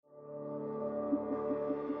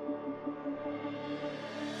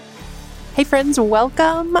Hey friends,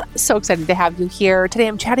 welcome. So excited to have you here. Today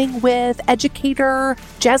I'm chatting with educator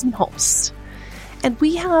Jasmine Holmes. And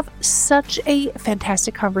we have such a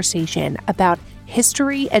fantastic conversation about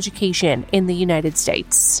history education in the United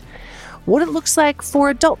States. What it looks like for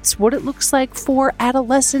adults, what it looks like for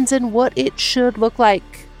adolescents, and what it should look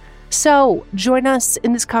like. So join us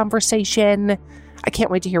in this conversation. I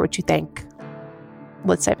can't wait to hear what you think.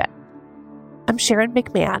 Let's dive in. I'm Sharon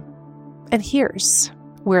McMahon, and here's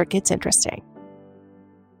where it gets interesting.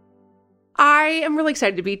 I am really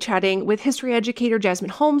excited to be chatting with history educator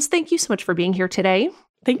Jasmine Holmes. Thank you so much for being here today.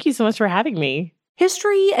 Thank you so much for having me.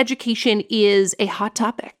 History education is a hot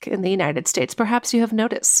topic in the United States. Perhaps you have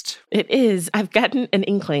noticed. It is. I've gotten an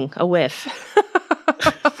inkling, a whiff.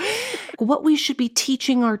 What we should be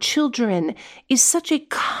teaching our children is such a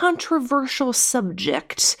controversial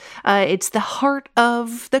subject. It's the heart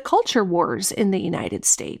of the culture wars in the United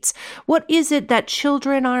States. What is it that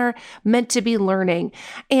children are meant to be learning?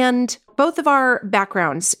 And both of our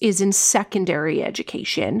backgrounds is in secondary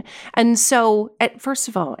education. And so, first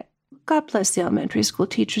of all, God bless the elementary school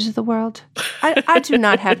teachers of the world. I do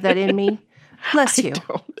not have that in me. Bless you.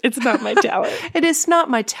 It's not my talent. It is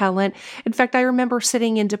not my talent. In fact, I remember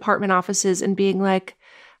sitting in department offices and being like,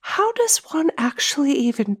 how does one actually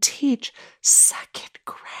even teach second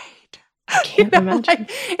grade? I can't imagine.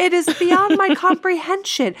 It is beyond my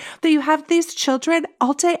comprehension that you have these children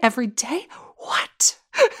all day, every day. What?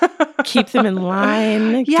 Keep them in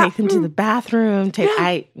line, take them to the bathroom.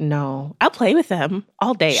 I'll play with them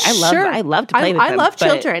all day. I love to play with them. I love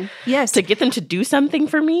children. Yes. To get them to do something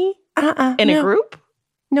for me in a group?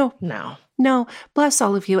 No. Bless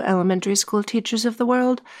all of you elementary school teachers of the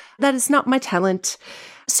world. That is not my talent.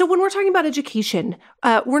 So when we're talking about education,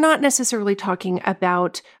 we're not necessarily talking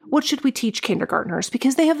about what should we teach kindergartners,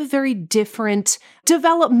 because they have a very different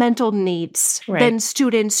developmental needs than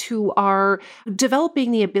students who are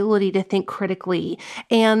developing the ability to think critically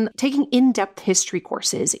and taking in-depth history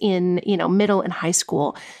courses in, middle and high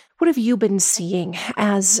school. What have you been seeing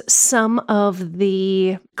as some of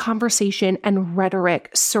the conversation and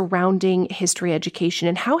rhetoric surrounding history education,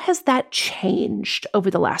 and how has that changed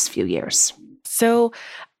over the last few years? So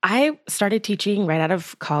I started teaching right out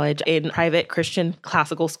of college in private Christian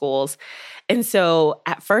classical schools. And so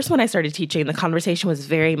at first when I started teaching, the conversation was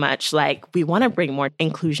very much like, we want to bring more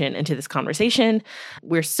inclusion into this conversation.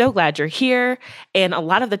 We're so glad you're here. And a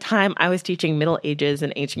lot of the time I was teaching Middle Ages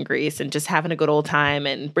and ancient Greece and just having a good old time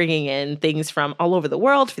and bringing in things from all over the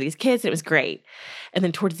world for these kids. And it was great. And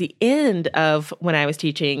then towards the end of when I was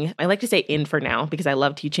teaching, I like to say in for now because I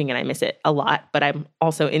love teaching and I miss it a lot, but I'm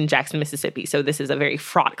also in Jackson, Mississippi. So this is a very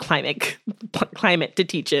fraught climate to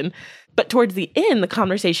teach in. But towards the end, the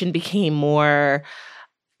conversation became more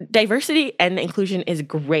diversity and inclusion is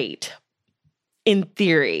great in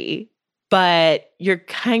theory, but you're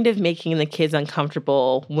kind of making the kids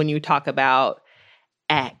uncomfortable when you talk about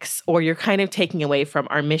X, or you're kind of taking away from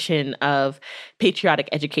our mission of patriotic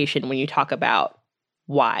education when you talk about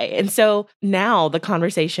Y. And so now the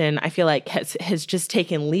conversation, I feel like, has just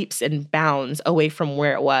taken leaps and bounds away from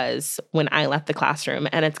where it was when I left the classroom.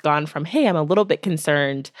 And it's gone from, hey, I'm a little bit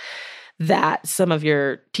concerned that some of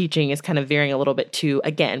your teaching is kind of veering a little bit too,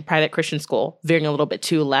 again, private Christian school, veering a little bit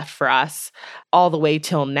too left for us, all the way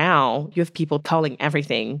till now, you have people calling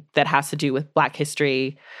everything that has to do with Black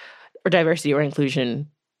history or diversity or inclusion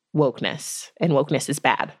wokeness, and wokeness is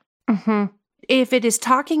bad. Mm-hmm. If it is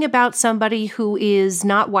talking about somebody who is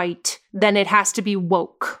not white, then it has to be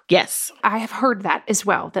woke. Yes. I have heard that as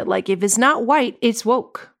well, that if it's not white, it's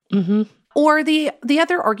woke. Mm-hmm. Or the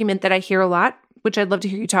other argument that I hear a lot, which I'd love to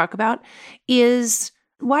hear you talk about, is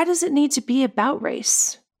why does it need to be about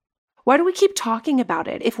race? Why do we keep talking about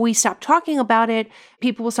it? If we stop talking about it,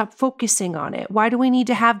 people will stop focusing on it. Why do we need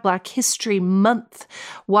to have Black History Month?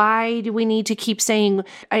 Why do we need to keep saying,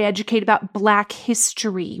 I educate about Black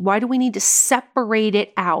history? Why do we need to separate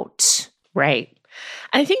it out? Right.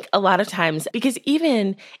 I think a lot of times, because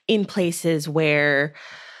even in places where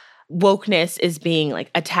wokeness is being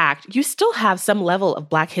attacked, you still have some level of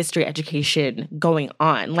Black history education going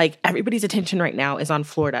on. Everybody's attention right now is on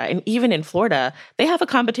Florida. And even in Florida, they have a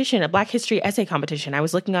competition, a Black history essay competition. I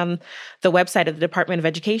was looking on the website of the Department of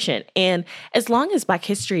Education. And as long as Black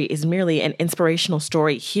history is merely an inspirational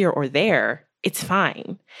story here or there, it's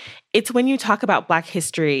fine. It's when you talk about Black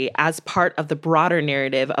history as part of the broader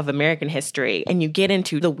narrative of American history and you get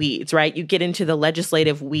into the weeds, right? You get into the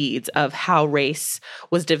legislative weeds of how race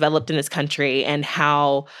was developed in this country and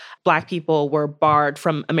how Black people were barred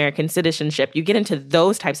from American citizenship. You get into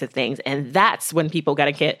those types of things. And that's when people got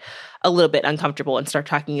to get a little bit uncomfortable and start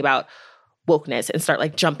talking about wokeness and start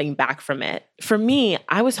like jumping back from it. For me,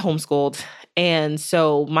 I was homeschooled. And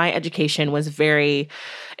so my education was it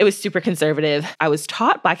was super conservative. I was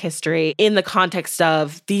taught Black history in the context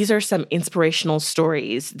of these are some inspirational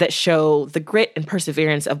stories that show the grit and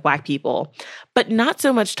perseverance of Black people, but not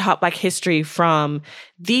so much taught Black history from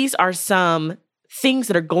these are some things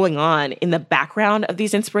that are going on in the background of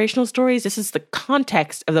these inspirational stories. This is the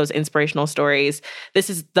context of those inspirational stories. This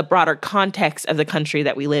is the broader context of the country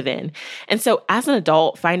that we live in. And so as an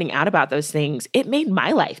adult, finding out about those things, it made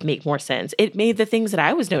my life make more sense. It made the things that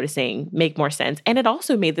I was noticing make more sense. And it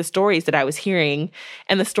also made the stories that I was hearing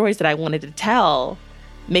and the stories that I wanted to tell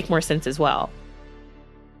make more sense as well.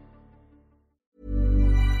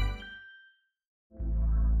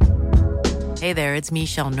 Hey there, it's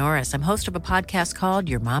Michelle Norris. I'm host of a podcast called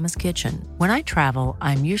Your Mama's Kitchen. When I travel,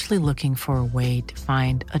 I'm usually looking for a way to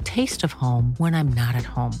find a taste of home when I'm not at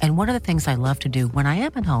home. And one of the things I love to do when I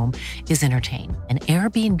am at home is entertain. And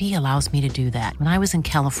Airbnb allows me to do that. When I was in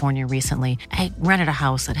California recently, I rented a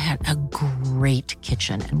house that had a great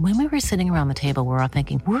kitchen. And when we were sitting around the table, we're all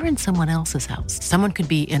thinking, we're in someone else's house. Someone could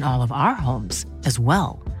be in all of our homes as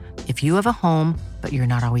well. If you have a home, but you're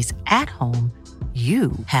not always at home,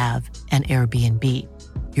 you have an Airbnb.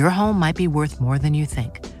 Your home might be worth more than you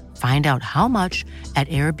think. Find out how much at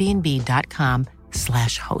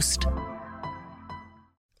airbnb.com/host.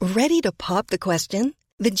 Ready to pop the question?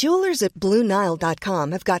 The jewelers at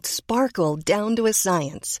BlueNile.com have got sparkle down to a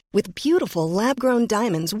science with beautiful lab-grown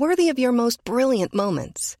diamonds worthy of your most brilliant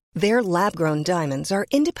moments. Their lab-grown diamonds are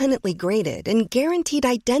independently graded and guaranteed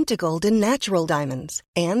identical to natural diamonds,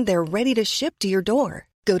 and they're ready to ship to your door.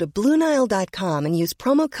 Go to BlueNile.com and use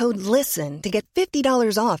promo code LISTEN to get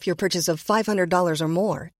 $50 off your purchase of $500 or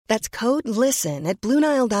more. That's code LISTEN at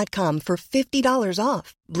BlueNile.com for $50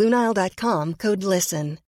 off. BlueNile.com, code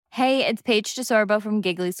LISTEN. Hey, it's Paige DeSorbo from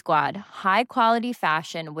Giggly Squad. High quality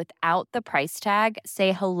fashion without the price tag.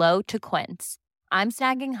 Say hello to Quince. I'm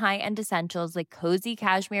snagging high-end essentials like cozy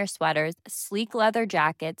cashmere sweaters, sleek leather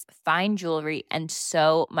jackets, fine jewelry, and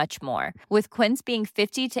so much more. With Quince being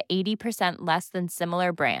 50 to 80% less than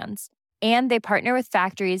similar brands. And they partner with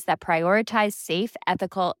factories that prioritize safe,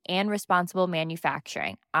 ethical, and responsible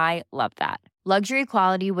manufacturing. I love that. Luxury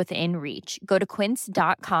quality within reach. Go to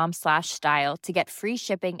quince.com/style to get free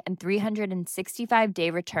shipping and 365-day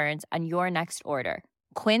returns on your next order.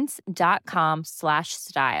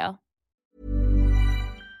 Quince.com/style.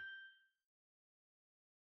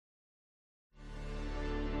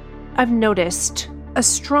 I've noticed a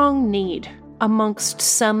strong need amongst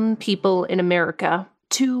some people in America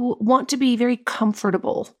to want to be very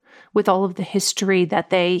comfortable with all of the history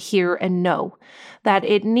that they hear and know. That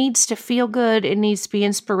it needs to feel good, it needs to be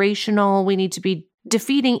inspirational, we need to be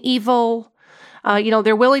defeating evil.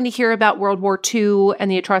 They're willing to hear about World War II and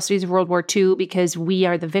the atrocities of World War II because we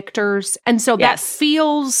are the victors. And so that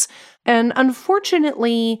feels, and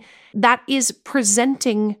unfortunately, that is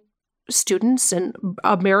presenting students and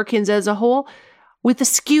Americans as a whole with a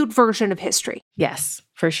skewed version of history. Yes,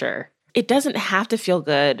 for sure. It doesn't have to feel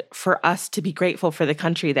good for us to be grateful for the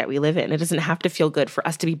country that we live in. It doesn't have to feel good for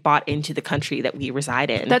us to be bought into the country that we reside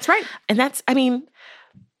in. That's right. And that's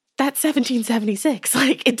 1776.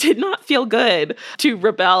 Like, it did not feel good to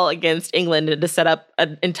rebel against England and to set up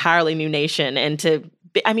an entirely new nation and to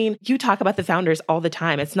you talk about the founders all the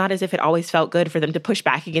time. It's not as if it always felt good for them to push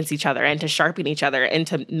back against each other and to sharpen each other and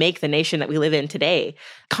to make the nation that we live in today.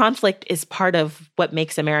 Conflict is part of what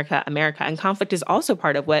makes America, America. And conflict is also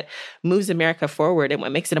part of what moves America forward and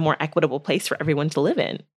what makes it a more equitable place for everyone to live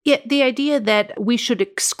in. Yeah, the idea that we should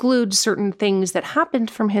exclude certain things that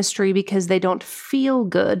happened from history because they don't feel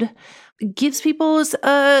good gives people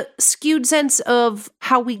a skewed sense of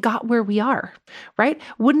how we got where we are, right?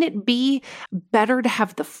 Wouldn't it be better to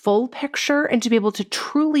have the full picture and to be able to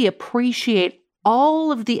truly appreciate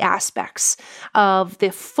all of the aspects of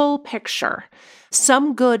the full picture,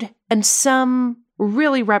 some good and some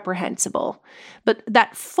really reprehensible? But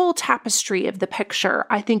that full tapestry of the picture,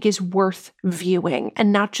 I think, is worth viewing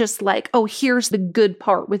and not just like, oh, here's the good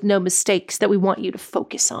part with no mistakes that we want you to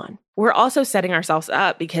focus on. We're also setting ourselves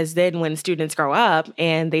up because then when students grow up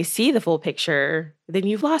and they see the full picture, then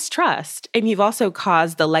you've lost trust. And you've also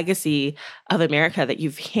caused the legacy of America that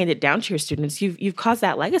you've handed down to your students. You've caused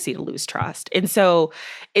that legacy to lose trust. And so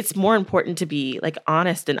it's more important to be like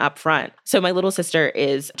honest and upfront. So my little sister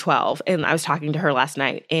is 12 and I was talking to her last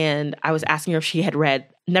night and I was asking her if she had read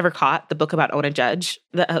Never Caught, the book about Ona Judge,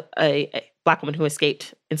 a Black woman who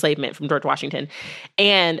escaped enslavement from George Washington.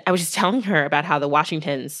 And I was just telling her about how the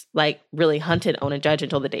Washingtons really hunted Ona Judge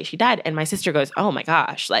until the day she died. And my sister goes, oh my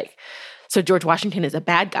gosh, so George Washington is a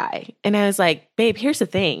bad guy. And I was like, babe, here's the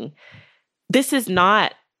thing. This is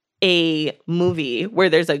not a movie where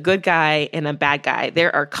there's a good guy and a bad guy.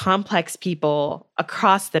 There are complex people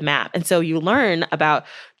across the map. And so you learn about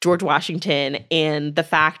George Washington and the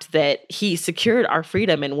fact that he secured our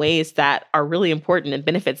freedom in ways that are really important and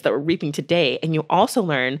benefits that we're reaping today. And you also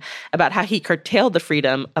learn about how he curtailed the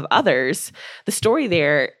freedom of others. The story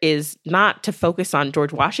there is not to focus on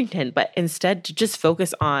George Washington, but instead to just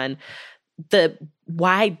focus on the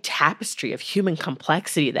wide tapestry of human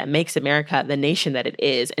complexity that makes America the nation that it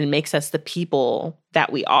is and makes us the people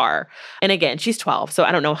that we are. And again, she's 12, so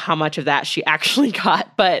I don't know how much of that she actually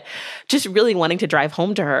got, but just really wanting to drive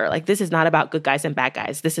home to her, like, this is not about good guys and bad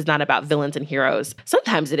guys. This is not about villains and heroes.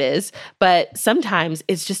 Sometimes it is, but sometimes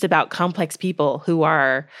it's just about complex people who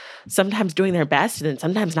are sometimes doing their best and then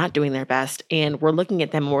sometimes not doing their best. And we're looking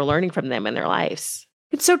at them and we're learning from them in their lives.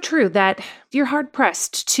 It's so true that you're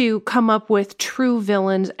hard-pressed to come up with true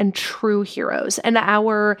villains and true heroes. And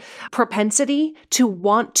our propensity to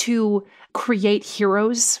want to create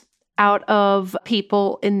heroes out of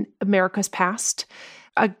people in America's past,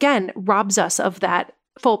 again, robs us of that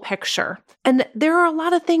full picture. And there are a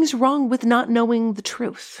lot of things wrong with not knowing the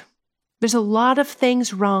truth. There's a lot of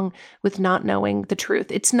things wrong with not knowing the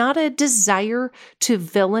truth. It's not a desire to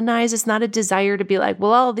villainize. It's not a desire to be like,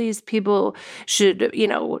 well, all these people should,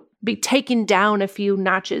 be taken down a few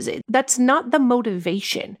notches. That's not the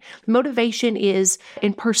motivation. The motivation is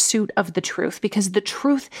in pursuit of the truth, because the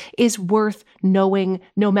truth is worth knowing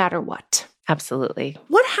no matter what. Absolutely.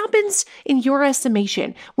 What happens in your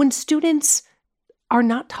estimation when students are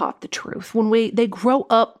not taught the truth, when they grow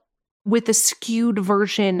up with a skewed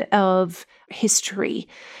version of history?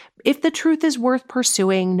 If the truth is worth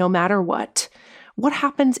pursuing no matter what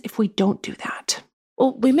happens if we don't do that?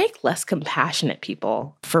 Well, we make less compassionate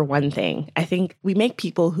people, for one thing. I think we make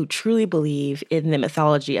people who truly believe in the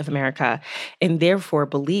mythology of America and therefore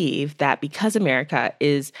believe that because America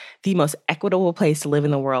is the most equitable place to live in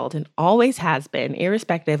the world and always has been,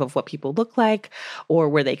 irrespective of what people look like or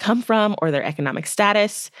where they come from or their economic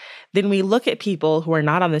status, then we look at people who are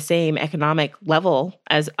not on the same economic level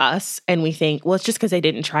as us and we think, well, it's just because they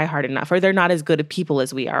didn't try hard enough or they're not as good of people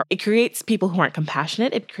as we are. It creates people who aren't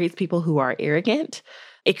compassionate. It creates people who are arrogant.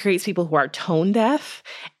 It creates people who are tone deaf.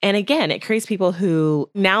 And again, it creates people who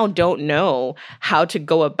now don't know how to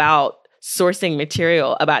go about sourcing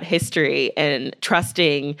material about history and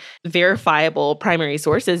trusting verifiable primary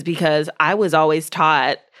sources, because I was always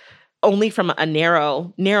taught only from a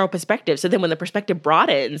narrow perspective. So then when the perspective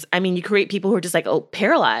broadens, you create people who are just like,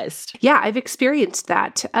 paralyzed. Yeah, I've experienced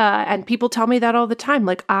that. And people tell me that all the time.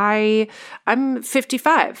 Like, I'm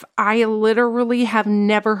 55. I literally have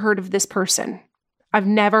never heard of this person. I've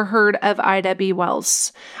never heard of Ida B.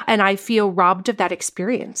 Wells, and I feel robbed of that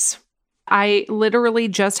experience. I literally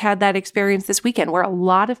just had that experience this weekend where a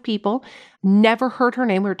lot of people never heard her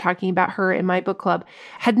name. We were talking about her in my book club,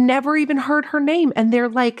 had never even heard her name. And they're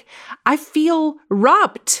like, I feel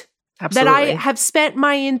robbed. Absolutely. That I have spent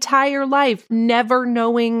my entire life never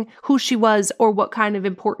knowing who she was or what kind of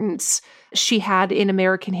importance she had in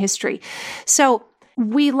American history. So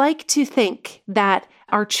we like to think that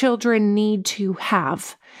our children need to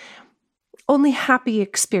have only happy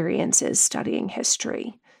experiences studying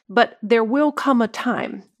history. But there will come a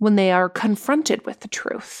time when they are confronted with the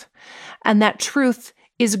truth. And that truth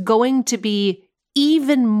is going to be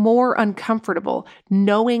even more uncomfortable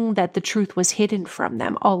knowing that the truth was hidden from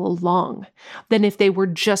them all along than if they were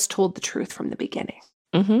just told the truth from the beginning.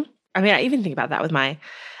 Mm-hmm. I even think about that with my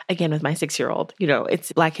 6-year-old.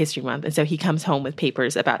 It's Black History Month. And so he comes home with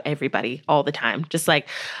papers about everybody all the time. Just like,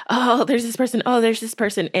 oh, there's this person. Oh, there's this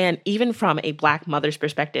person. And even from a Black mother's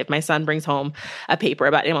perspective, my son brings home a paper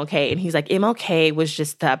about MLK. And he's like, MLK was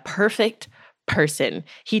just the perfect person.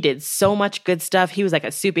 He did so much good stuff. He was like a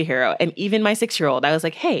superhero. And even my 6-year-old, I was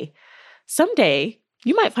like, hey, someday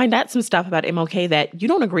you might find out some stuff about MLK that you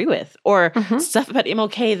don't agree with, or stuff about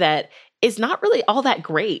MLK that is not really all that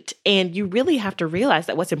great. And you really have to realize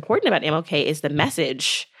that what's important about MLK is the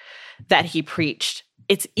message that he preached.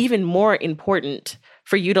 It's even more important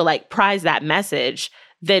for you to prize that message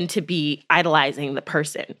than to be idolizing the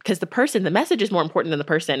person. Because the message is more important than the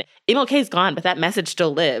person. MLK is gone, but that message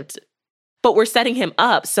still lived. But we're setting him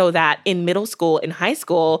up so that in middle school and high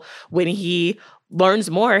school, when he learns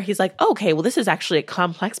more, he's like, oh, okay, well, this is actually a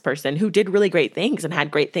complex person who did really great things and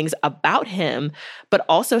had great things about him, but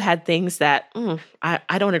also had things that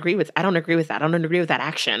I don't agree with. I don't agree with that. I don't agree with that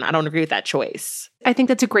action. I don't agree with that choice. I think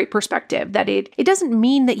that's a great perspective, that it doesn't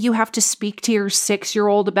mean that you have to speak to your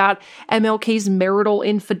 6-year-old about MLK's marital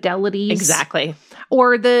infidelities. Exactly.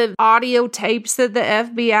 Or the audio tapes that the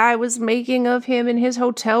FBI was making of him in his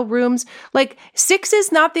hotel rooms. Like, 6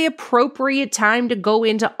 is not the appropriate time to go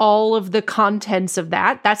into all of the contents of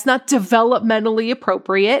that. That's not developmentally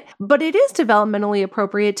appropriate, but it is developmentally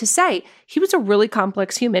appropriate to say he was a really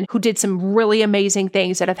complex human who did some really amazing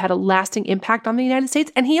things that have had a lasting impact on the United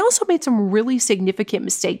States. And he also made some really significant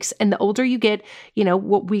mistakes. And the older you get,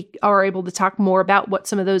 what we are able to talk more about what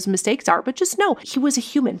some of those mistakes are. But just know he was a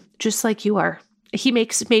human, just like you are. He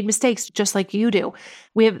made mistakes just like you do.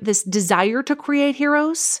 We have this desire to create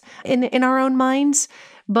heroes in our own minds,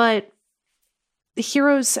 but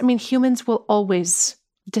humans will always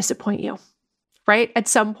disappoint you, right? At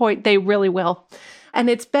some point, they really will. And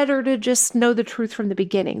it's better to just know the truth from the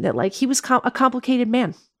beginning, that he was a complicated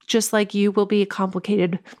man, just like you will be a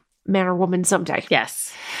complicated man or woman someday.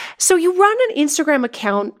 Yes. So you run an Instagram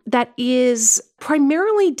account that is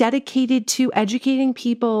primarily dedicated to educating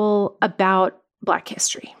people about Black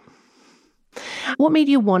history. What made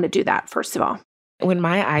you want to do that, first of all? When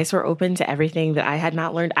my eyes were open to everything that I had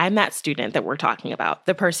not learned, I'm that student that we're talking about,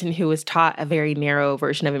 the person who was taught a very narrow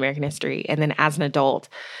version of American history. And then as an adult,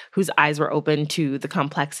 whose eyes were open to the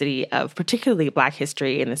complexity of particularly Black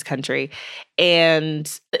history in this country. And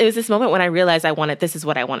it was this moment when I realized this is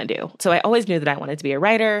what I want to do. So I always knew that I wanted to be a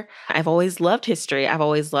writer. I've always loved history. I've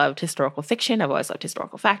always loved historical fiction. I've always loved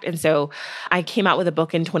historical fact. And so I came out with a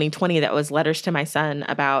book in 2020 that was Letters to My Son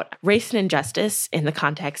about race and injustice in the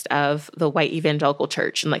context of the white evangelical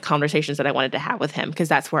church, and conversations that I wanted to have with him, because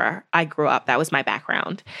that's where I grew up. That was my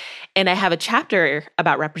background. And I have a chapter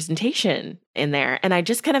about representation in there. And I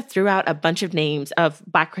just kind of threw out a bunch of names of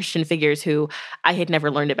Black Christian figures who I had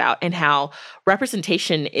never learned about, and how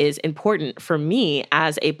representation is important for me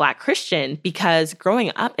as a Black Christian, because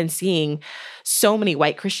growing up and seeing so many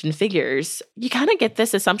white Christian figures, you kind of get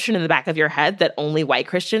this assumption in the back of your head that only white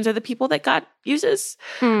Christians are the people that God uses,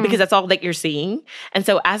 because that's all that you're seeing. And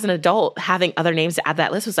so as an adult, having other names to add to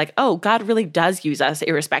that list was like, oh, God really does use us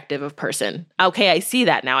irrespective of person. Okay, I see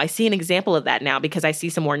that now. I see an example of that now because I see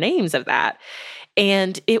some more names of that.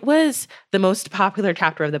 And it was the most popular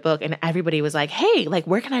chapter of the book. And everybody was like, hey,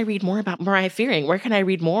 where can I read more about Mariah Fearing? Where can I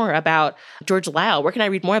read more about George Liao? Where can I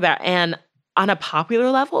read more about? And on a popular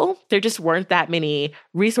level, there just weren't that many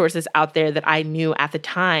resources out there that I knew at the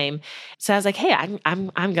time. So I was like, hey,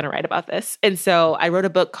 I'm going to write about this. And so I wrote a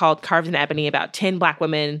book called Carved in Ebony about 10 Black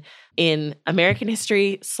women in American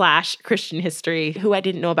history / Christian history who I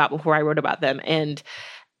didn't know about before I wrote about them. And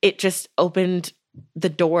it just opened the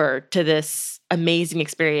door to this amazing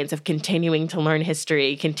experience of continuing to learn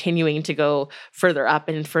history, continuing to go further up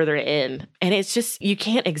and further in. And it's just, you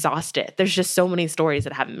can't exhaust it. There's just so many stories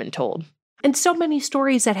that haven't been told. And so many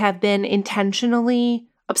stories that have been intentionally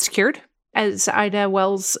obscured. As Ida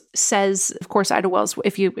Wells says, of course, Ida Wells,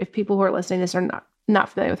 if people who are listening to this are not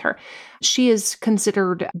familiar with her, she is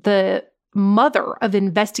considered the mother of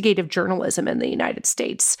investigative journalism in the United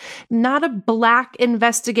States. Not a Black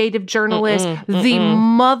investigative journalist, the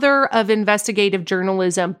mother of investigative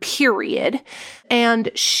journalism, period.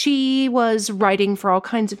 And she was writing for all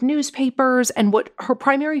kinds of newspapers, and what her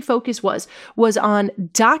primary focus was on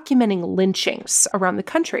documenting lynchings around the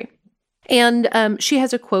country. And she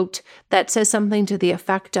has a quote that says something to the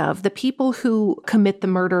effect of, "The people who commit the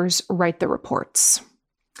murders write the reports."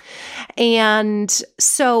 And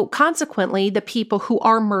so consequently, the people who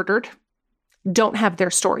are murdered don't have their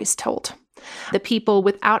stories told. The people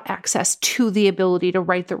without access to the ability to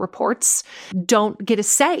write the reports don't get a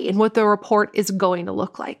say in what the report is going to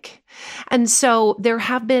look like. And so there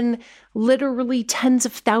have been literally tens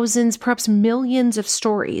of thousands, perhaps millions of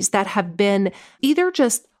stories that have been either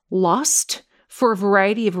just lost for a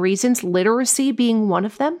variety of reasons, literacy being one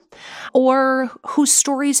of them, or people whose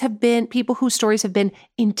stories have been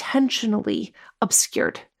intentionally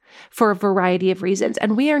obscured for a variety of reasons.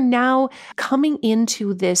 And we are now coming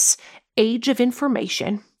into this age of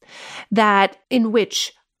information in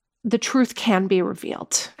which the truth can be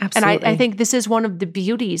revealed. Absolutely. And I think this is one of the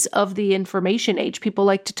beauties of the information age. People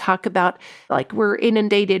like to talk about, we're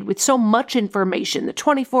inundated with so much information, the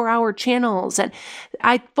 24-hour channels. And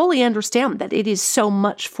I fully understand that it is so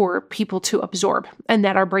much for people to absorb, and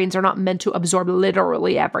that our brains are not meant to absorb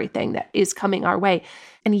literally everything that is coming our way.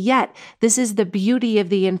 And yet, this is the beauty of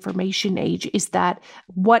the information age, is that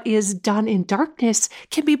what is done in darkness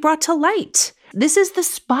can be brought to light. This is the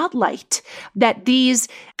spotlight that these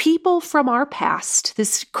people from our past,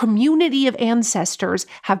 this community of ancestors,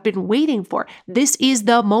 have been waiting for. This is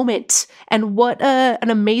the moment. And what an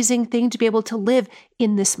amazing thing to be able to live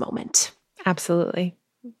in this moment. Absolutely.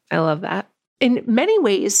 I love that. In many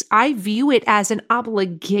ways, I view it as an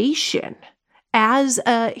obligation as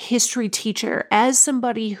a history teacher, as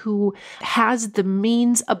somebody who has the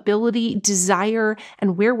means, ability, desire,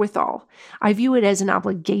 and wherewithal. I view it as an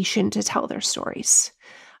obligation to tell their stories.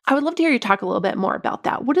 I would love to hear you talk a little bit more about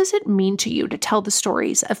that. What does it mean to you to tell the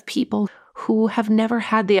stories of people who have never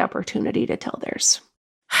had the opportunity to tell theirs?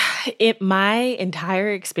 My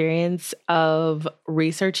entire experience of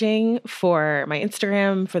researching for my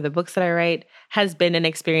Instagram, for the books that I write, has been an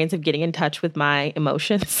experience of getting in touch with my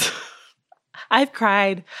emotions. I've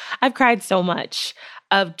cried so much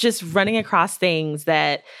of just running across things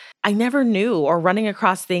that I never knew, or running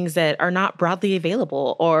across things that are not broadly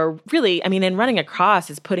available, or really, and running across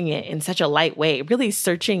is putting it in such a light way, really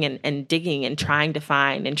searching and digging and trying to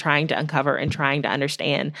find and trying to uncover and trying to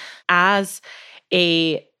understand. As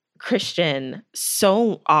a Christian,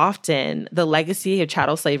 so often the legacy of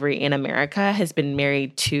chattel slavery in America has been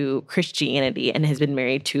married to Christianity and has been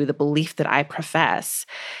married to the belief that I profess.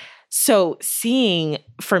 So seeing,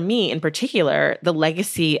 for me in particular, the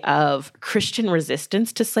legacy of Christian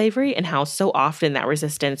resistance to slavery and how so often that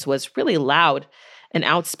resistance was really loud and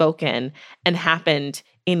outspoken and happened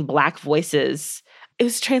in Black voices, it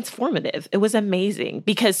was transformative. It was amazing,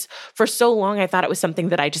 because for so long I thought it was something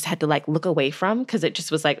that I just had to look away from, because it just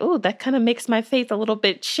was oh, that kind of makes my faith a little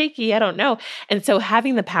bit shaky. I don't know. And so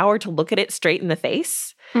having the power to look at it straight in the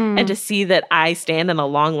face and to see that I stand in a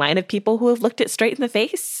long line of people who have looked it straight in the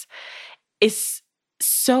face is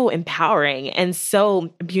so empowering and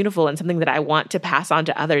so beautiful, and something that I want to pass on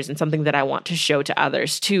to others, and something that I want to show to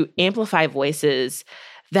others, to amplify voices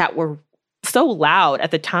that were so loud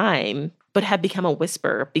at the time, but have become a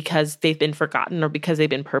whisper because they've been forgotten or because they've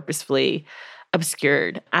been purposefully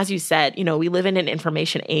obscured. As you said, we live in an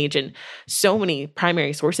information age, and so many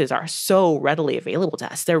primary sources are so readily available to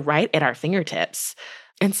us. They're right at our fingertips.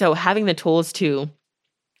 And so having the tools to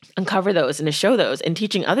uncover those and to show those, and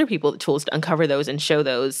teaching other people the tools to uncover those and show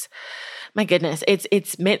those, my goodness,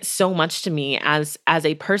 it's meant so much to me as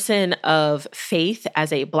a person of faith,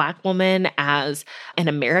 as a Black woman, as an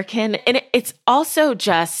American. And it's also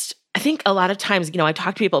just, I think a lot of times, I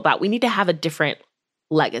talk to people about, we need to have a different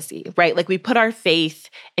legacy, right? We put our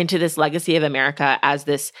faith into this legacy of America as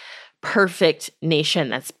this perfect nation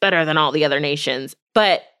that's better than all the other nations.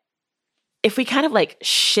 But if we kind of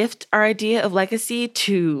shift our idea of legacy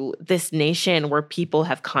to this nation where people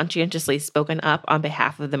have conscientiously spoken up on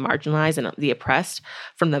behalf of the marginalized and the oppressed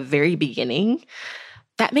from the very beginning,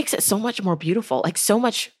 that makes it so much more beautiful, so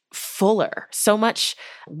much fuller, so much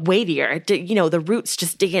weightier. The roots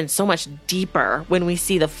just dig in so much deeper when we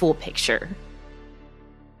see the full picture.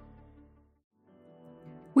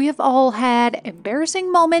 We have all had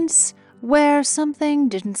embarrassing moments where something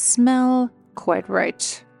didn't smell quite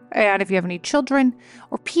right. And if you have any children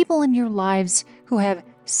or people in your lives who have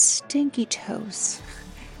stinky toes,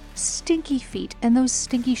 stinky feet, and those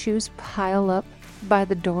stinky shoes pile up by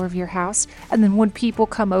the door of your house, and then when people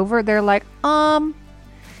come over, they're like,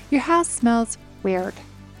 your house smells weird.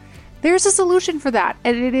 There's a solution for that,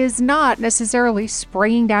 and it is not necessarily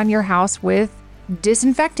spraying down your house with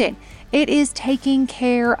disinfectant. It is taking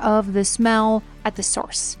care of the smell at the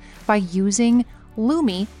source by using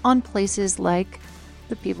Lume on places like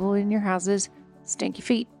the people in your house's stinky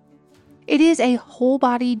feet. It is a whole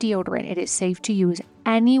body deodorant. It is safe to use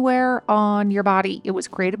anywhere on your body. It was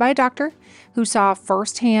created by a doctor who saw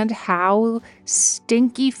firsthand how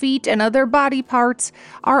stinky feet and other body parts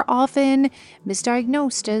are often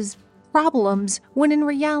misdiagnosed as problems, when in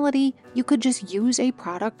reality, you could just use a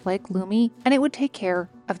product like Lume and it would take care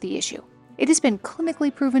of the issue. It has been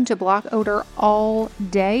clinically proven to block odor all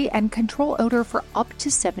day and control odor for up to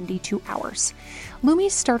 72 hours.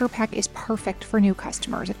 Lume's starter pack is perfect for new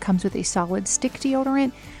customers. It comes with a solid stick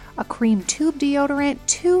deodorant, a cream tube deodorant,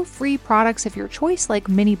 2 free products of your choice like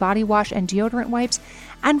mini body wash and deodorant wipes,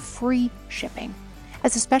 and free shipping.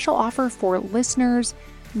 As a special offer for listeners,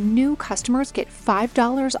 new customers get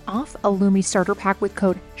 $5 off a Lume starter pack with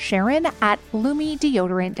code Sharon at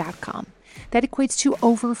LumeDeodorant.com. That equates to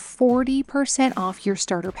over 40% off your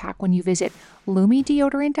starter pack when you visit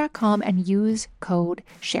LumeDeodorant.com and use code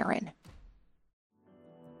Sharon.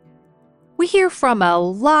 We hear from a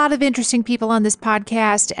lot of interesting people on this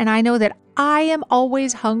podcast, and I know that I am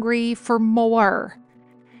always hungry for more.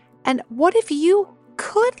 And what if you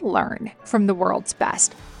could learn from the world's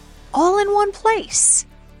best all in one place?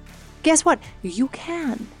 Guess what? You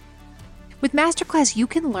can. With Masterclass, you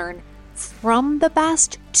can learn from the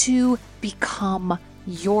best to become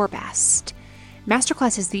your best.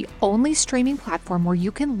 Masterclass is the only streaming platform where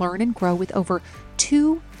you can learn and grow with over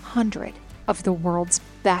 200 of the world's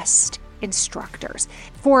best instructors.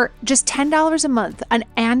 For just $10 a month, an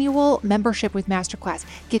annual membership with Masterclass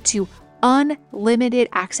gets you unlimited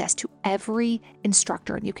access to every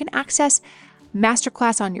instructor. And you can access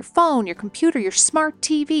Masterclass on your phone, your computer, your smart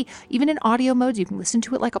TV, even in audio modes. You can listen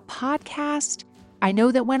to it like a podcast. I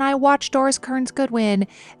know that when I watch Doris Kearns Goodwin,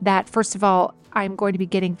 that first of all, I'm going to be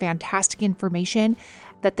getting fantastic information,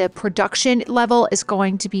 that the production level is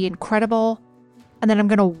going to be incredible, and then I'm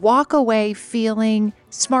going to walk away feeling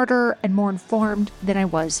smarter and more informed than I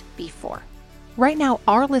was before. Right now,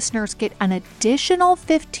 our listeners get an additional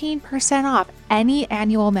 15% off any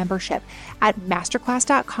annual membership at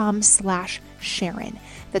masterclass.com/Sharon.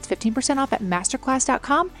 That's 15% off at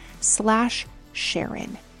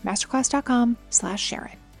masterclass.com/Sharon.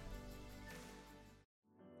 masterclass.com/Sharon.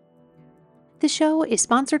 The show is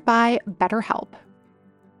sponsored by BetterHelp.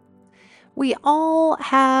 We all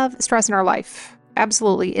have stress in our life.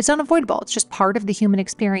 Absolutely. It's unavoidable. It's just part of the human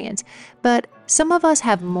experience. But some of us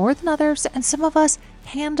have more than others, and some of us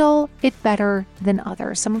handle it better than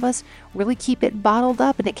others. Some of us really keep it bottled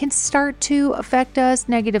up, and it can start to affect us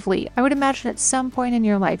negatively. I would imagine at some point in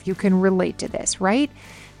your life you can relate to this, right?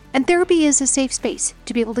 And therapy is a safe space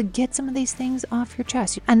to be able to get some of these things off your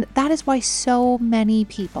chest. And that is why so many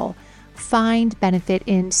people find benefit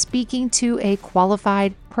in speaking to a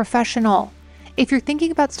qualified professional. If you're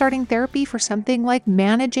thinking about starting therapy for something like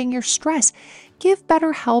managing your stress, give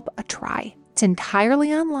BetterHelp a try. It's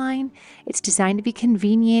entirely online. It's designed to be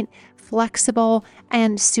convenient, flexible,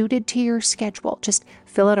 and suited to your schedule. Just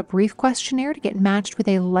fill out a brief questionnaire to get matched with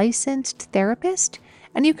a licensed therapist,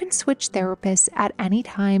 and you can switch therapists at any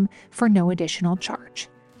time for no additional charge.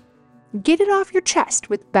 Get it off your chest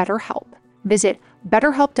with BetterHelp. Visit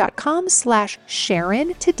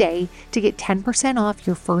BetterHelp.com/Sharon today to get 10% off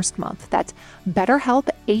your first month. That's BetterHelp,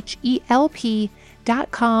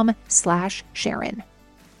 HELP.com/Sharon.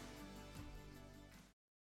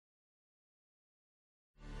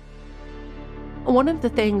 One of the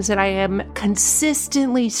things that I am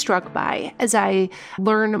consistently struck by as I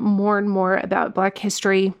learn more and more about Black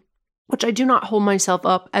history, which I do not hold myself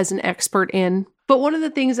up as an expert in, but one of the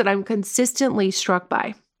things that I'm consistently struck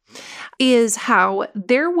by is how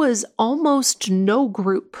there was almost no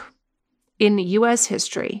group in U.S.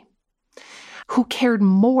 history who cared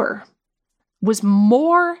more, was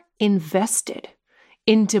more invested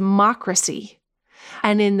in democracy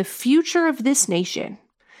and in the future of this nation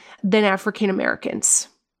than African Americans,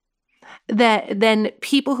 than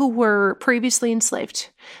people who were previously enslaved,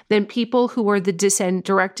 than people who were the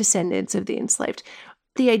direct descendants of the enslaved.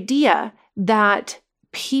 The idea that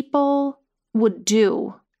people would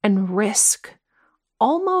do and risk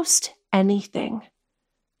almost anything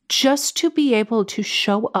just to be able to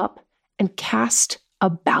show up and cast a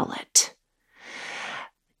ballot.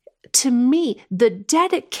 To me, the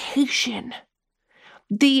dedication,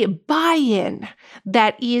 the buy-in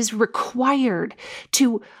that is required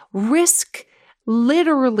to risk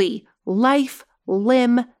literally life,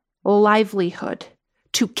 limb, livelihood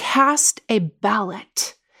to cast a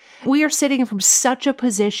ballot. We are sitting from such a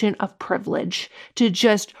position of privilege to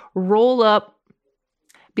just roll up,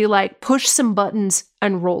 be like, push some buttons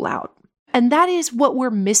and roll out. And that is what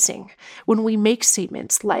we're missing when we make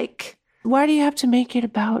statements like, why do you have to make it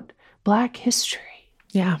about Black history?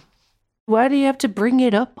 Yeah. Why do you have to bring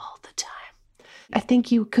it up all the time? I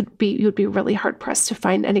think you would be really hard pressed to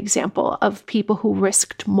find an example of people who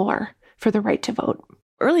risked more for the right to vote.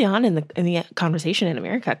 Early on in the conversation in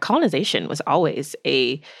America, colonization was always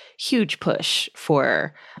a huge push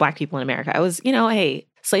for Black people in America. I was, hey,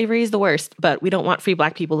 slavery is the worst, but we don't want free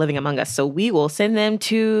Black people living among us, so we will send them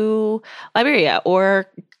to Liberia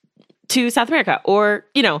or to South America, or,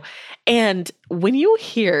 and when you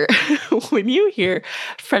hear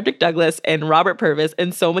Frederick Douglass and Robert Purvis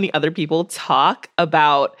and so many other people talk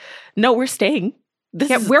about, no, we're staying. We're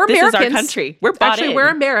Americans. This is our country. We're bought in. We're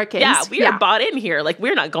Americans. Yeah, we are bought in here. Like,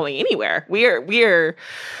 we're not going anywhere.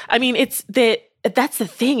 That's the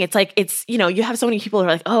thing. It's like, you have so many people who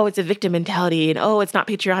are like, oh, it's a victim mentality and oh, it's not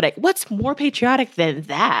patriotic. What's more patriotic than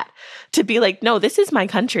that? To be like, no, this is my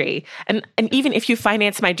country. And even if you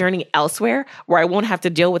finance my journey elsewhere where I won't have to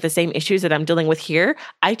deal with the same issues that I'm dealing with here,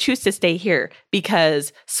 I choose to stay here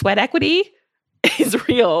because sweat equity is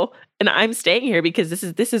real. And I'm staying here because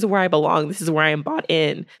this is where I belong. This is where I am bought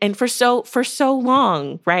in. And for so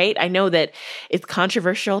long, right? I know that it's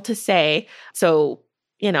controversial to say, so,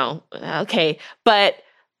 okay, but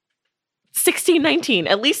 1619,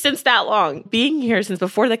 at least since that long, being here since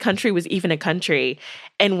before the country was even a country,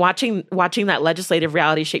 and watching that legislative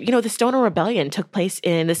reality shape. The Stonewall Rebellion took place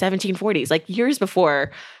in the 1740s, like years before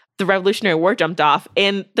the Revolutionary War jumped off,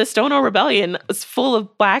 and the Stonewall Rebellion was full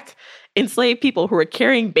of Black enslaved people who were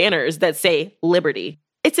carrying banners that say liberty.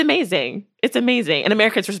 It's amazing. It's amazing. And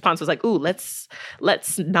America's response was like, ooh, let's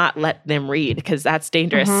not let them read because that's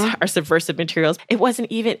dangerous. Our subversive materials.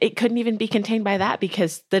 It couldn't even be contained by that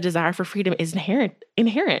because the desire for freedom is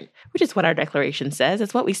inherent, which is what our Declaration says.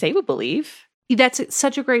 It's what we say we believe. That's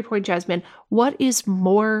such a great point, Jasmine. What is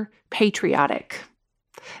more patriotic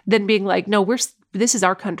than being like, no, this is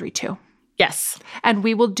our country too. Yes. And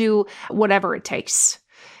we will do whatever it takes,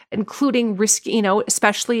 including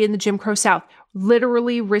especially in the Jim Crow South,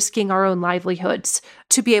 literally risking our own livelihoods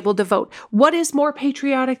to be able to vote. What is more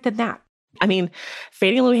patriotic than that? I mean,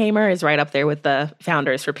 Fannie Lou Hamer is right up there with the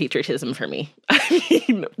founders for patriotism for me. I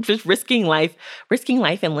mean, just risking life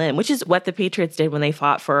and limb, which is what the Patriots did when they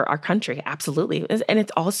fought for our country. Absolutely. And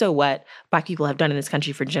it's also what Black people have done in this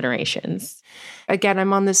country for generations. Again,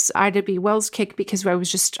 I'm on this Ida B. Wells kick because I was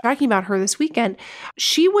just talking about her this weekend.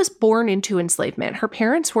 She was born into enslavement. Her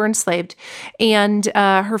parents were enslaved, and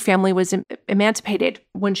her family was emancipated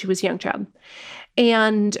when she was a young child.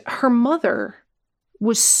 And her mother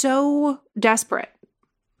was so desperate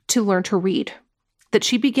to learn to read that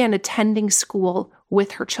she began attending school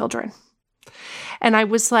with her children. And I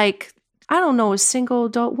was like, I don't know a single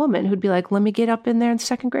adult woman who'd be like, let me get up in there in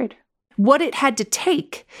second grade. What it had to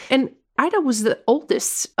take. And Ida was the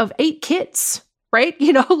oldest of 8 kids, right?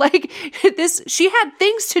 She had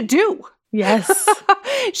things to do. Yes.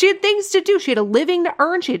 She had things to do. She had a living to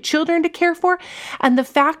earn. She had children to care for. And the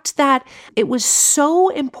fact that it was so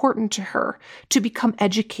important to her to become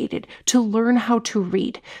educated, to learn how to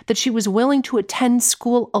read, that she was willing to attend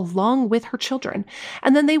school along with her children.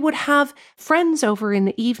 And then they would have friends over in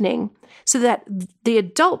the evening so that the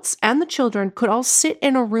adults and the children could all sit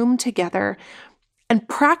in a room together and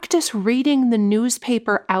practice reading the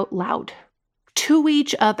newspaper out loud to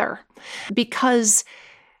each other, because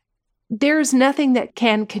there's nothing that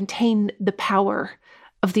can contain the power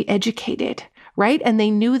of the educated, right? And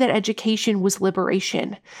they knew that education was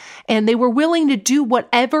liberation. And they were willing to do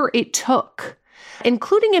whatever it took,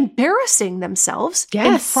 including embarrassing themselves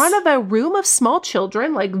in front of a room of small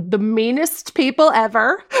children, like the meanest people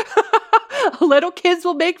ever. Little kids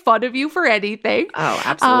will make fun of you for anything. Oh,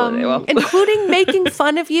 absolutely. Including making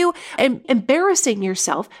fun of you and embarrassing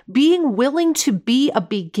yourself, being willing to be a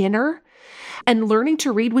beginner and learning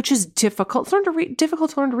to read, which is difficult.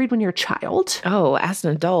 Difficult to learn to read when you're a child. Oh, as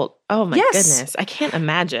an adult. Oh my goodness. I can't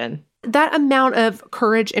imagine. That amount of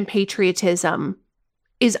courage and patriotism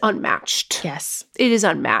is unmatched. Yes. It is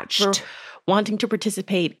unmatched. For wanting to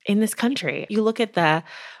participate in this country. You look at the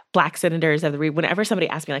Black senators of the whenever somebody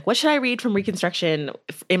asks me, like, what should I read from Reconstruction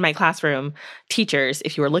in my classroom? Teachers,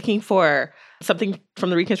 if you were looking for something from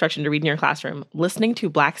the Reconstruction to read in your classroom, listening to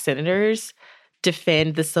Black senators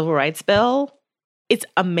defend the Civil Rights Bill, it's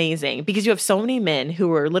amazing because you have so many men who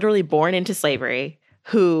were literally born into slavery,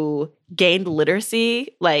 who gained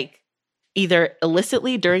literacy, like either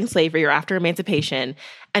illicitly during slavery or after emancipation,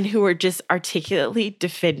 and who are just articulately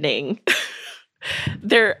defending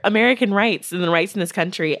their American rights and the rights in this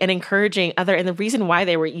country and encouraging other. And the reason why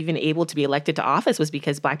they were even able to be elected to office was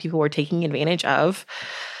because Black people were taking advantage of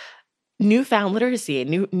newfound literacy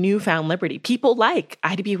and newfound liberty. People like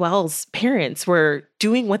Ida B. Wells' parents were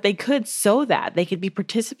doing what they could so that they could be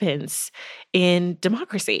participants in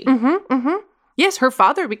democracy. Yes, her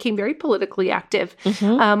father became very politically active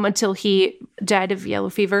until he died of yellow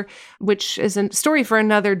fever, which is a story for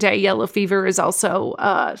another day. Yellow fever is also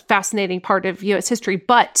a fascinating part of U.S. history.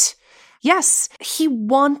 But yes, he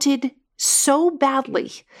wanted so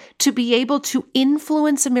badly to be able to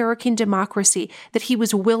influence American democracy that he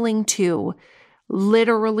was willing to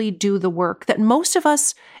literally do the work that most of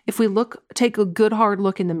us, if we take a good hard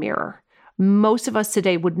look in the mirror, most of us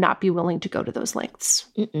today would not be willing to go to those lengths.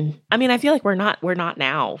 I mean, I feel like we're not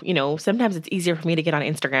now. You know, sometimes it's easier for me to get on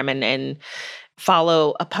Instagram and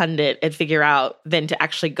follow a pundit and figure out than to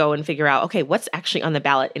actually go and figure out, okay, what's actually on the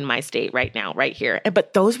ballot in my state right now, right here.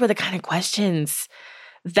 But those were the kind of questions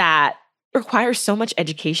that requires so much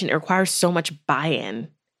education. It requires so much buy-in.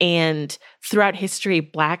 And throughout history,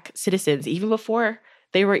 Black citizens, even before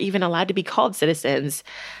they were even allowed to be called citizens,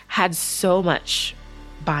 had so much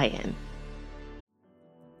buy-in.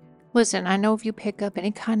 Listen, I know if you pick up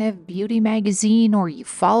any kind of beauty magazine or you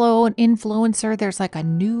follow an influencer, there's like a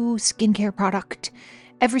new skincare product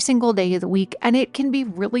every single day of the week, and it can be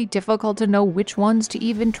really difficult to know which ones to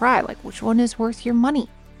even try, like which one is worth your money.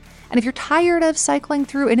 And if you're tired of cycling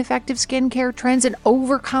through ineffective skincare trends and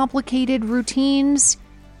overcomplicated routines,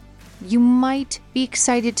 you might be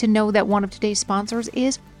excited to know that one of today's sponsors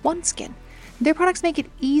is OneSkin. Their products make it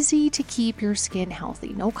easy to keep your skin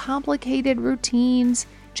healthy. No complicated routines,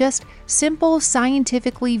 just simple,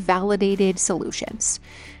 scientifically validated solutions.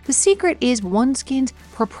 The secret is OneSkin's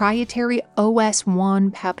proprietary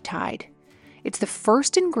OS1 peptide. It's the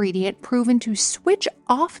first ingredient proven to switch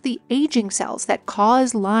off the aging cells that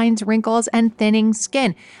cause lines, wrinkles, and thinning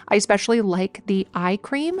skin. I especially like the eye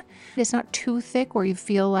cream. It's not too thick where you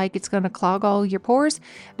feel like it's going to clog all your pores,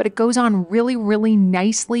 but it goes on really, really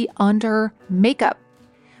nicely under makeup.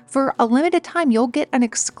 For a limited time, you'll get an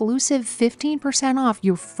exclusive 15% off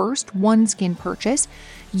your first OneSkin purchase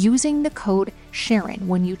using the code Sharon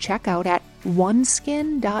when you check out at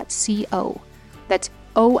oneskin.co. That's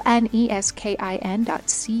oneskin.co.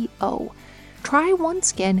 Try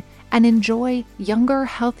OneSkin and enjoy younger,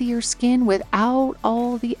 healthier skin without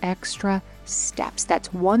all the extra steps. That's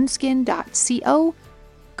oneskin.co,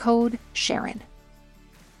 code Sharon.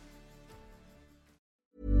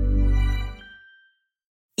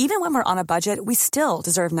 Even when we're on a budget, we still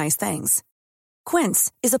deserve nice things.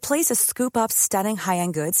 Quince is a place to scoop up stunning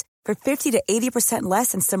high-end goods for 50 to 80%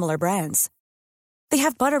 less than similar brands. They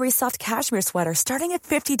have buttery soft cashmere sweaters starting at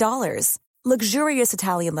 $50, luxurious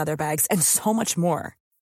Italian leather bags, and so much more.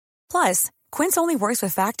 Plus, Quince only works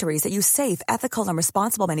with factories that use safe, ethical, and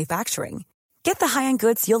responsible manufacturing. Get the high-end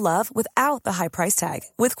goods you'll love without the high price tag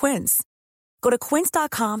with Quince. Go to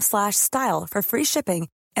quince.com/style for free shipping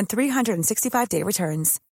and 365-day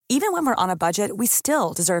returns. Even when we're on a budget, we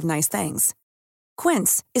still deserve nice things.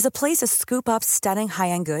 Quince is a place to scoop up stunning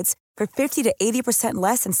high-end goods for 50 to 80%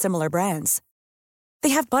 less than similar brands. They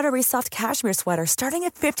have buttery soft cashmere sweaters starting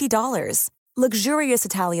at $50, luxurious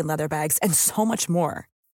Italian leather bags, and so much more.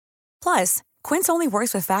 Plus, Quince only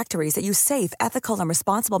works with factories that use safe, ethical, and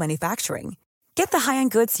responsible manufacturing. Get the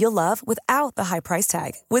high-end goods you'll love without the high price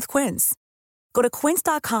tag with Quince. Go to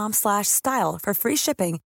quince.com/style for free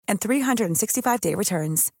shipping and 365-day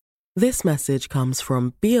returns. This message comes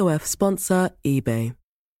from BOF sponsor eBay.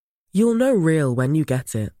 You'll know real when you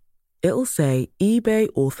get it. It'll say eBay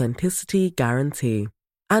Authenticity Guarantee.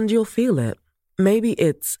 And you'll feel it. Maybe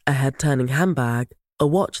it's a head-turning handbag, a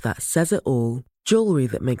watch that says it all, jewelry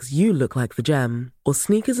that makes you look like the gem, or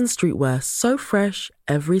sneakers and streetwear so fresh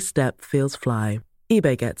every step feels fly.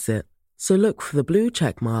 eBay gets it. So look for the blue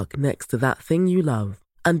check mark next to that thing you love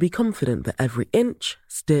and be confident that every inch,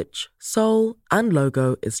 stitch, sole, and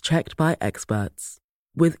logo is checked by experts.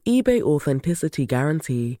 With eBay Authenticity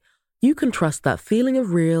Guarantee, you can trust that feeling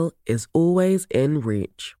of real is always in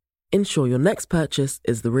reach. Ensure your next purchase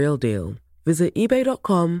is the real deal. Visit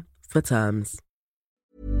ebay.com for terms.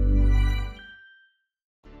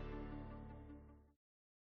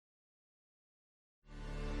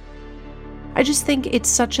 I just think it's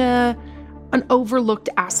such an overlooked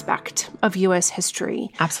aspect of U.S. history.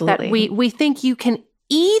 Absolutely. That we think you can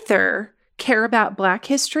either care about Black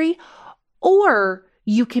history or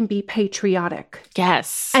you can be patriotic.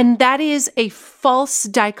 Yes. And that is a false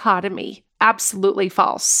dichotomy. Absolutely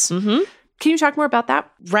false. Mm-hmm. Can you talk more about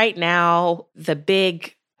that? Right now, the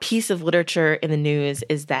big piece of literature in the news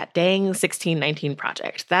is that dang 1619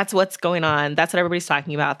 Project. That's what's going on. That's what everybody's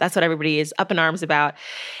talking about. That's what everybody is up in arms about.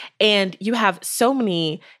 And you have so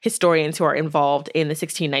many historians who are involved in the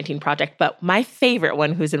 1619 Project, but my favorite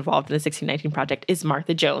one who's involved in the 1619 Project is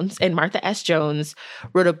Martha Jones. And Martha S. Jones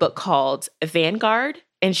wrote a book called Vanguard,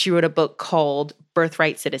 and she wrote a book called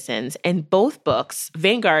Birthright Citizens. And both books,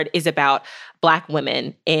 Vanguard is about Black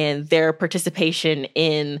women and their participation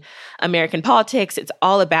in American politics. It's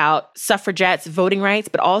all about suffragettes, voting rights,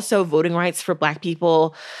 but also voting rights for Black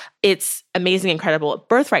people. It's amazing, incredible.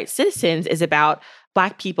 Birthright Citizens is about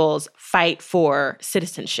Black people's fight for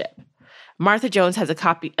citizenship. Martha Jones has a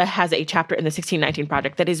chapter in the 1619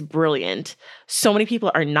 Project that is brilliant. So many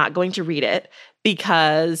people are not going to read it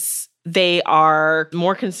because they are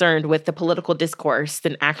more concerned with the political discourse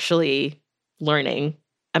than actually learning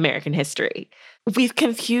American history. We've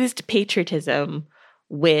confused patriotism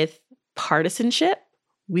with partisanship.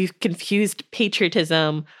 We've confused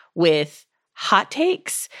patriotism with hot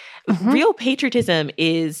takes. Mm-hmm. Real patriotism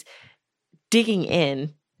is digging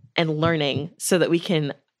in and learning so that we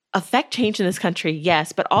can affect change in this country,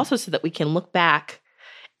 yes, but also so that we can look back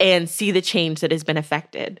and see the change that has been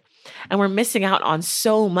affected. And we're missing out on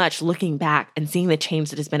so much looking back and seeing the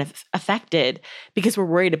change that has been affected because we're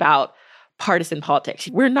worried about partisan politics.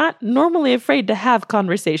 We're not normally afraid to have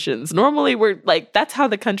conversations. Normally, we're like, that's how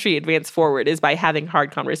the country advanced forward, is by having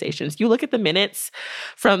hard conversations. You look at the minutes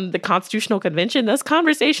from the Constitutional Convention, those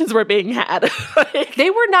conversations were being had. They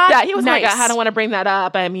were not Yeah, he was nice. like, I don't want to bring that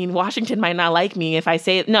up. I mean, Washington might not like me if I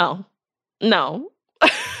say it. No.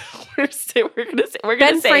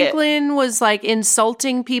 Ben Franklin was like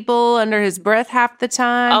insulting people under his breath half the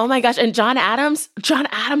time. Oh my gosh. And John Adams,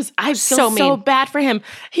 I feel so bad for him.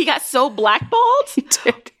 He got so blackballed. He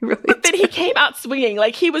did. He really but then he came out swinging.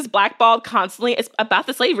 Like, he was blackballed constantly. It's about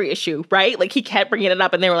the slavery issue, right? Like, he kept bringing it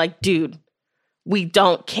up and they were like, dude, we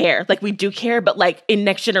don't care. Like, we do care, but like in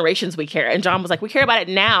next generations, we care. And John was like, we care about it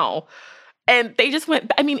now. And they just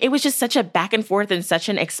went, I mean, it was just such a back and forth and such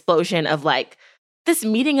an explosion of like this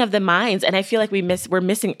meeting of the minds. And I feel like we're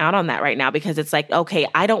missing out on that right now, because it's like, okay,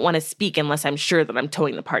 I don't want to speak unless I'm sure that I'm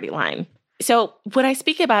towing the party line. So when I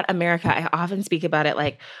speak about America, I often speak about it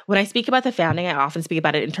like, when I speak about the founding, I often speak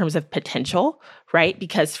about it in terms of potential, right?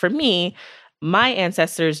 Because for me, my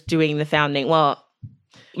ancestors doing the founding, well,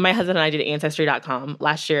 my husband and I did Ancestry.com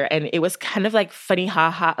last year, and it was kind of like funny,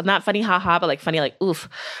 not funny, but like funny, like oof,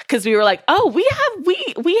 because we were like, oh,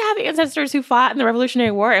 we have ancestors who fought in the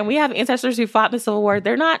Revolutionary War, and we have ancestors who fought in the Civil War.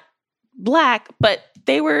 They're not Black, but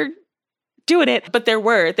they were doing it. But there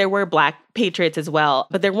were Black patriots as well,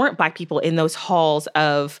 but there weren't Black people in those halls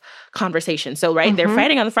of conversation. So, right, they're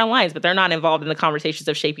fighting on the front lines, but they're not involved in the conversations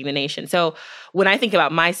of shaping the nation. So when I think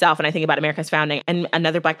about myself and I think about America's founding, and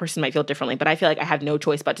another Black person might feel differently, but I feel like I have no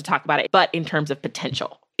choice but to talk about it, but in terms of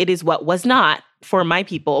potential. It is what was not for my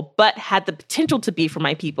people, but had the potential to be for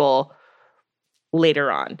my people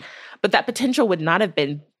later on. But that potential would not have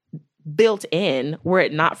been built in were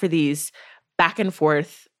it not for these back and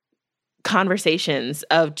forth conversations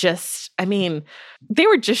of just, I mean, they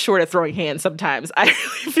were just short of throwing hands sometimes. I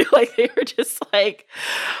really feel like they were just like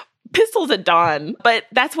pistols at dawn. But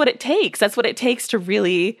that's what it takes. That's what it takes to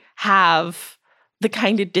really have the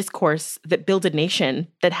kind of discourse that builds a nation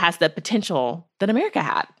that has the potential that America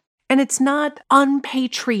had. And it's not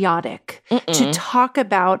unpatriotic to talk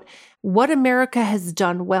about what America has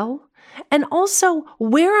done well and also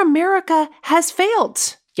where America has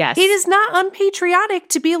failed. Yes. It is not unpatriotic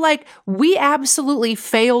to be like, we absolutely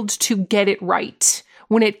failed to get it right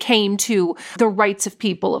when it came to the rights of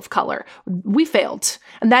people of color. We failed.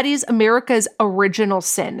 And that is America's original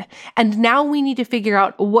sin. And now we need to figure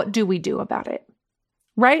out, what do we do about it?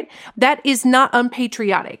 Right? That is not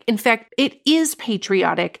unpatriotic. In fact, it is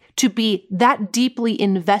patriotic to be that deeply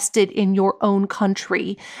invested in your own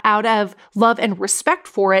country out of love and respect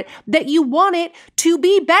for it, that you want it to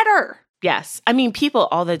be better. Yes. I mean, people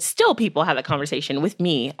have that conversation with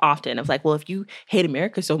me often of like, well, if you hate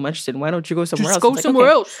America so much, then why don't you go somewhere else? Go somewhere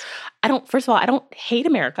else. First of all, I don't hate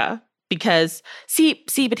America because,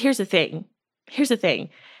 but here's the thing.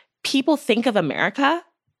 People think of America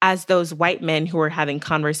as those white men who are having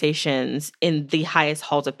conversations in the highest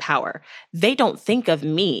halls of power. They don't think of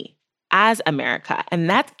me as America. And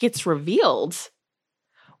that gets revealed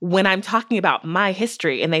when I'm talking about my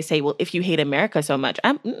history and they say, well, if you hate America so much,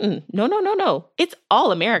 no. It's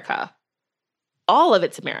all America. All of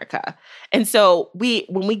it's America. And so when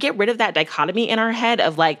we get rid of that dichotomy in our head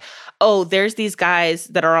of like, oh, there's these guys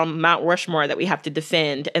that are on Mount Rushmore that we have to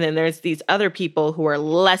defend, and then there's these other people who are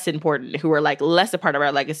less important, who are like less a part of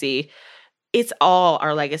our legacy, it's all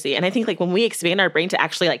our legacy. And I think like when we expand our brain to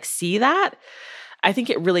actually like see that, I think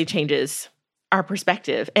it really changes our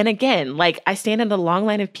perspective. And again, like I stand in the long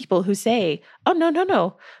line of people who say, oh,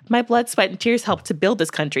 no. My blood, sweat, and tears helped to build this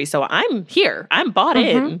country. So I'm here. I'm bought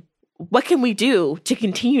in. What can we do to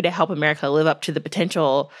continue to help America live up to the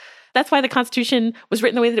potential? That's why the Constitution was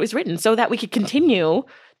written the way that it was written, so that we could continue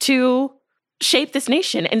to shape this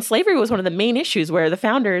nation. And slavery was one of the main issues where the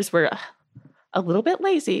founders were a little bit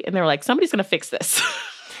lazy. And they were like, somebody's going to fix this.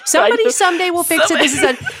 Somebody someday will fix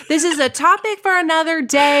it. This is a topic for another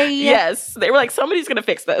day. Yes. They were like, somebody's going to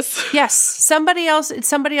fix this. Yes. It's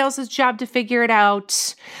somebody else's job to figure it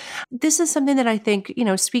out. This is something that I think,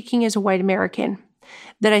 speaking as a white American,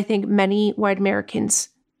 that I think many white Americans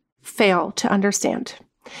fail to understand.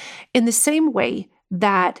 In the same way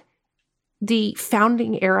that the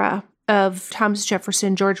founding era of Thomas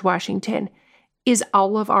Jefferson, George Washington is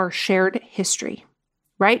all of our shared history,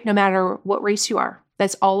 right? No matter what race you are.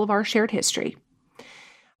 That's all of our shared history.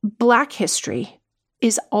 Black history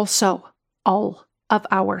is also all of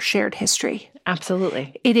our shared history.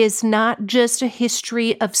 Absolutely. It is not just a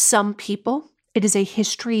history of some people. It is a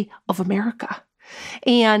history of America.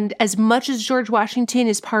 And as much as George Washington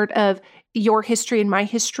is part of your history and my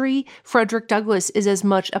history, Frederick Douglass is as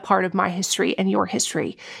much a part of my history and your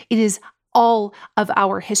history. It is all of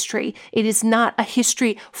our history. It is not a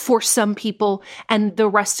history for some people and the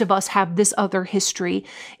rest of us have this other history.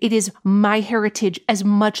 It is my heritage as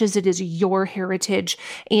much as it is your heritage.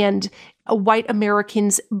 And white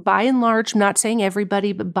Americans, by and large, I'm not saying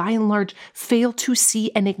everybody, but by and large, fail to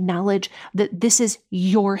see and acknowledge that this is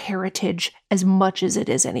your heritage as much as it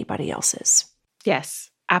is anybody else's. Yes,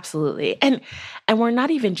 absolutely. And we're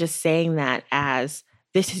not even just saying that as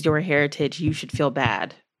this is your heritage, you should feel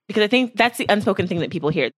bad. Because I think that's the unspoken thing that people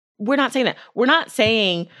hear. We're not saying that. We're not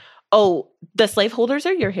saying, oh, the slaveholders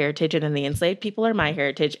are your heritage and then the enslaved people are my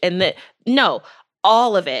heritage. And no,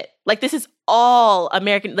 all of it. Like, this is all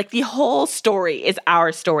American. Like, the whole story is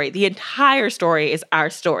our story. The entire story is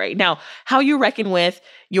our story. Now, how you reckon with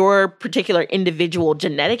your particular individual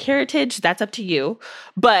genetic heritage, that's up to you.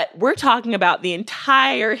 But we're talking about the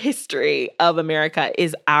entire history of America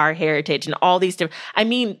is our heritage, and all these different, I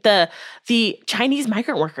mean, the Chinese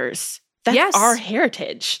migrant workers, that's our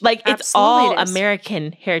heritage. Like, it's all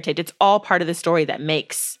American heritage. It's all part of the story that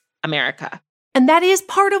makes America. And that is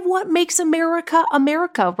part of what makes America,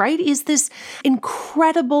 America, right? Is this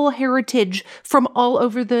incredible heritage from all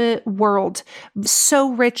over the world.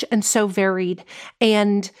 So rich and so varied.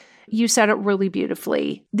 And you said it really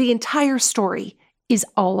beautifully. The entire story is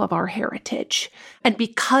all of our heritage. And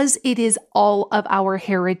because it is all of our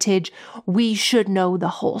heritage, we should know the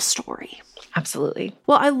whole story. Absolutely.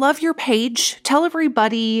 Well, I love your page. Tell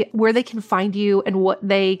everybody where they can find you and what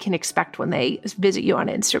they can expect when they visit you on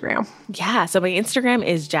Instagram. Yeah. So my Instagram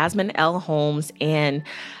is Jasmine L. Holmes, and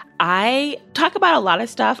I talk about a lot of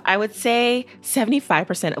stuff. I would say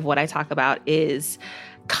 75% of what I talk about is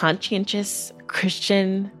conscientious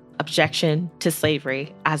Christian objection to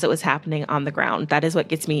slavery as it was happening on the ground. That is what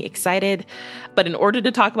gets me excited. But in order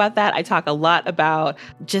to talk about that, I talk a lot about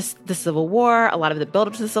just the Civil War, a lot of the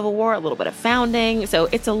buildup to the Civil War, a little bit of founding. So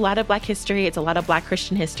it's a lot of Black history. It's a lot of Black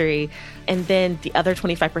Christian history. And then the other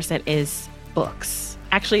 25% is books.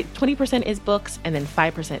 Actually, 20% is books, and then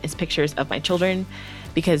 5% is pictures of my children,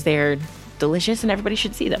 because they're delicious and everybody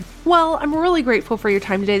should see them. Well, I'm really grateful for your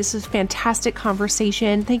time today. This is a fantastic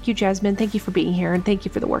conversation. Thank you, Jasmine. Thank you for being here, and thank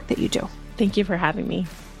you for the work that you do. Thank you for having me.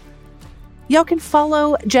 Y'all can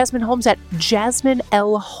follow Jasmine Holmes at Jasmine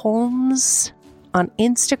L. Holmes on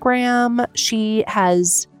Instagram. She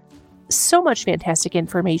has so much fantastic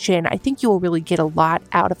information. I think you will really get a lot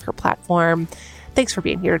out of her platform. Thanks for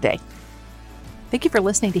being here today. Thank you for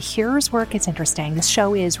listening to Here's Where It Gets Interesting. This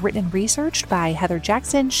show is written and researched by Heather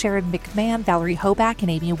Jackson, Sharon McMahon, Valerie Hoback,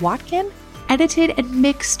 and Amy Watkin. Edited and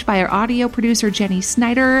mixed by our audio producer, Jenny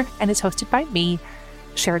Snyder, and is hosted by me,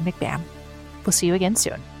 Sharon McMahon. We'll see you again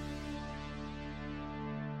soon.